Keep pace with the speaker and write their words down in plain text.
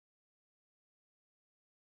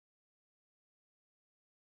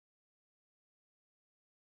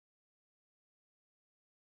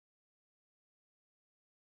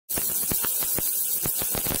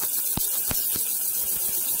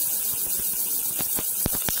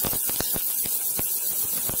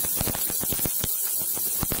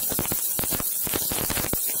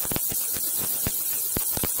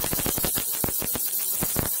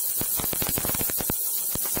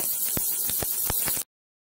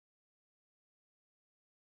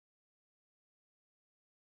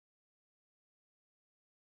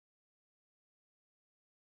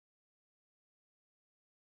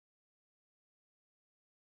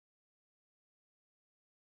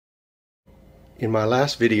In my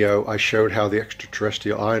last video, I showed how the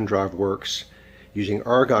extraterrestrial ion drive works using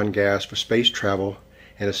argon gas for space travel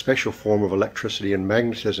and a special form of electricity and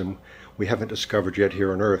magnetism we haven't discovered yet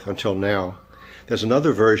here on Earth until now. There's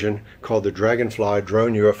another version called the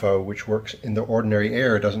dragonfly-drone UFO, which works in the ordinary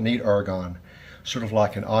air. It doesn't need argon, sort of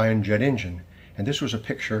like an ion jet engine. And this was a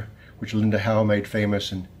picture which Linda Howe made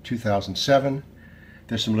famous in 2007.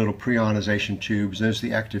 There's some little pre-ionization tubes. There's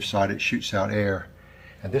the active side. It shoots out air.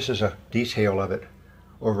 And this is a detail of it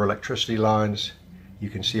over electricity lines.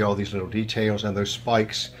 You can see all these little details and those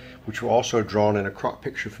spikes, which were also drawn in a crop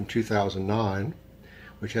picture from 2009,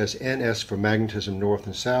 which has NS for magnetism north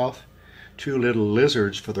and south, two little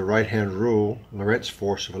lizards for the right-hand rule, Lorentz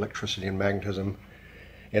force of electricity and magnetism,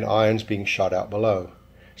 and ions being shot out below.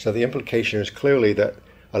 So the implication is clearly that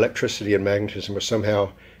electricity and magnetism are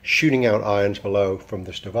somehow shooting out ions below from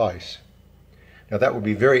this device. Now that would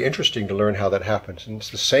be very interesting to learn how that happens. And it's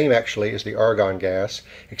the same actually as the argon gas,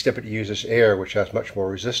 except it uses air, which has much more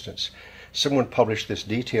resistance. Someone published this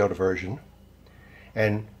detailed version,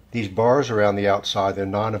 and these bars around the outside, there are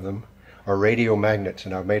 9 of them, are radial magnets,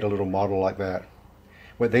 and I've made a little model like that.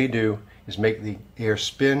 What they do is make the air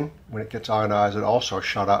spin when it gets ionized, and also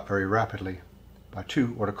shot out very rapidly by 2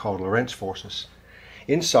 what are called Lorentz forces.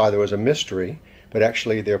 Inside there was a mystery, but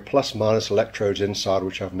actually there are plus-minus electrodes inside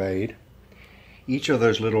which I've made. Each of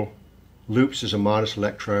those little loops is a minus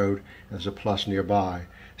electrode, and there's a plus nearby.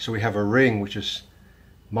 So we have a ring which is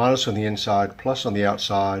minus on the inside, plus on the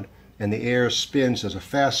outside, and the air spins as a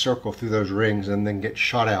fast circle through those rings and then gets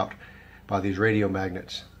shot out by these radio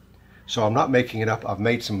magnets. So I'm not making it up. I've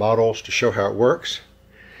made some models to show how it works.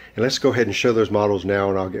 And let's go ahead and show those models now,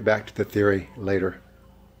 and I'll get back to the theory later.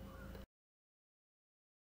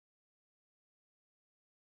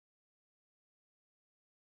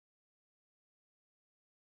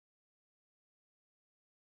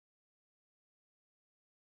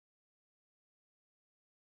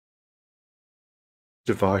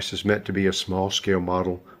 This device is meant to be a small-scale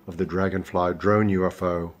model of the dragonfly-drone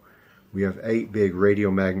UFO. We have 8 big radio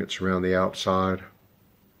magnets around the outside,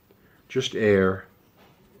 just air,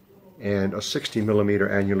 and a 60mm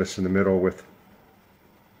annulus in the middle with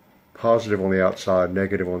positive on the outside,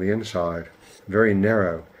 negative on the inside. Very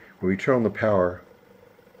narrow. When we turn on the power,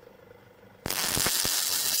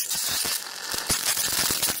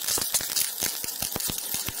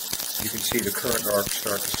 you can see the current arc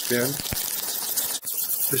start to spin.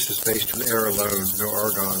 This is based on air alone, no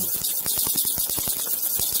argon.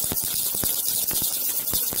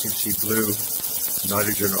 You can see blue,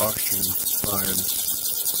 nitrogen, oxygen ions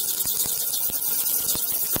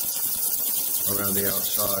around the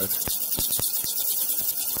outside.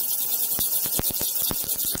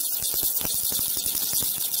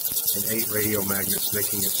 And 8 radio magnets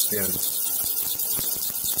making it spin.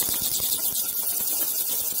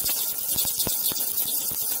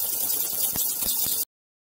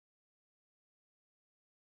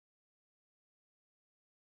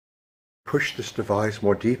 Push this device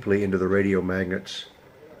more deeply into the radio magnets,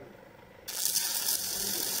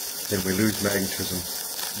 then we lose magnetism.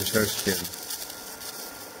 There's no spin.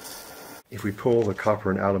 If we pull the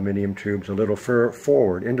copper and aluminium tubes a little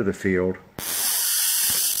forward into the field,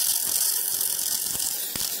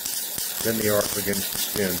 then the arc begins to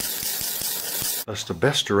spin. Thus the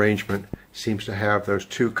best arrangement seems to have those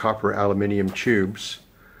 2 copper aluminium tubes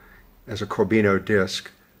as a Corbino disc,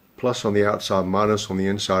 plus on the outside, minus on the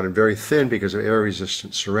inside, and very thin because of air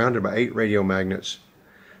resistance, surrounded by 8 radio magnets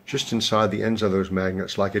just inside the ends of those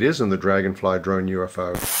magnets, like it is in the dragonfly-drone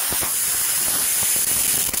UFO.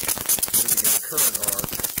 Then we get a current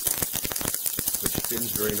arc, which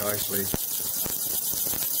spins very nicely.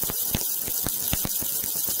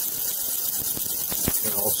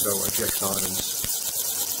 And also ejects ions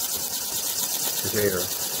as air,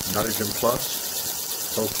 nitrogen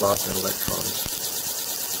plus, O plus, and electrons.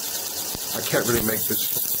 I can't really make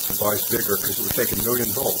this device bigger because it would take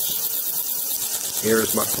 1,000,000 volts. Air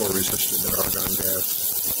is much more resistant than argon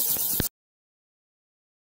gas.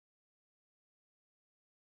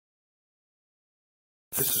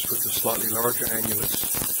 This is with the slightly larger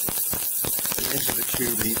annulus. The ends of the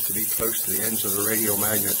tube needs to be close to the ends of the radio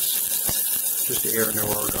magnets. Just air, no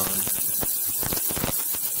argon.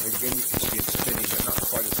 And again you can see it spinning, but not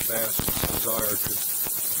quite as fast as desired because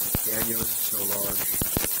the annulus is so large.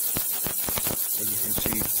 And you can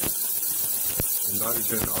see the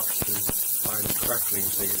nitrogen and oxygen ion crackling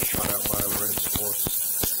as they get shot out by a Lorentz force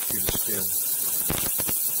due to spin.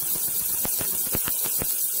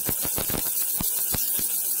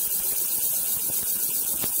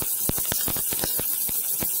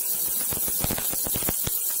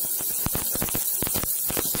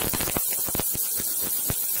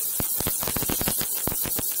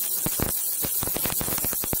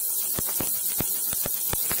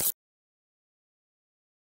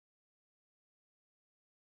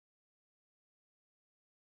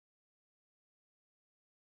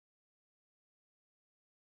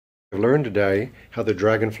 I've learned today how the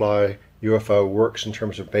dragonfly UFO works in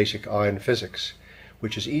terms of basic ion physics,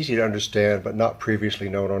 which is easy to understand but not previously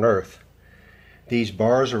known on Earth. These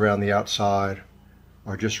bars around the outside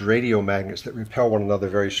are just radiomagnets that repel one another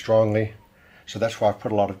very strongly, so that's why I've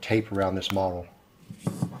put a lot of tape around this model.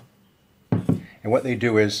 And what they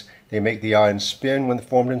do is they make the ions spin when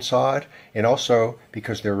formed inside, and also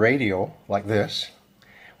because they're radial, like this,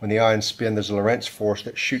 when the ions spin there's a Lorentz force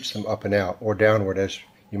that shoots them up and out, or downward as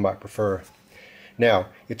you might prefer. Now,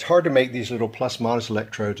 it's hard to make these little plus-minus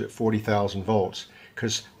electrodes at 40,000 volts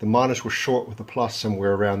because the minus will short with the plus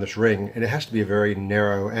somewhere around this ring, and it has to be a very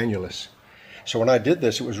narrow annulus. So when I did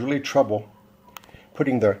this, it was really trouble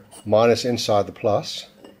putting the minus inside the plus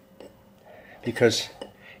because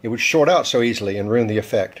it would short out so easily and ruin the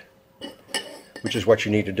effect, which is what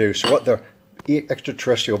you need to do. So what the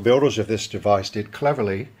extraterrestrial builders of this device did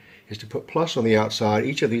cleverly is to put plus on the outside.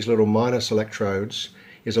 Each of these little minus electrodes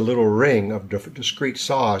is a little ring of discrete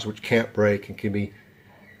size which can't break and can be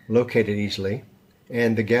located easily,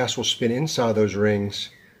 and the gas will spin inside those rings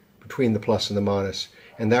between the plus and the minus,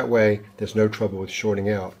 and that way there's no trouble with shorting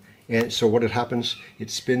out. And so what happens, it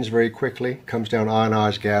spins very quickly, comes down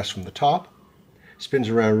ionized gas from the top, spins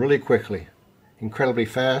around really quickly, incredibly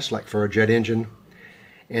fast, like for a jet engine,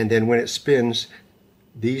 and then when it spins,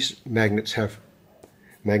 these magnets have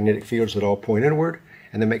magnetic fields that all point inward,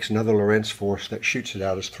 and then makes another Lorentz force that shoots it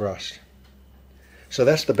out as thrust. So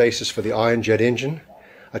that's the basis for the ion jet engine.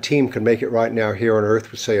 A team can make it right now here on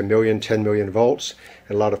Earth with say 1 million, 10 million volts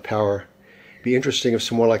and a lot of power. It'd be interesting if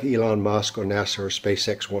someone like Elon Musk or NASA or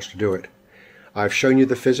SpaceX wants to do it. I've shown you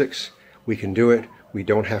the physics. We can do it. We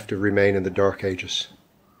don't have to remain in the dark ages.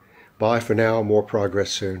 Bye for now. More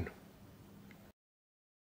progress soon.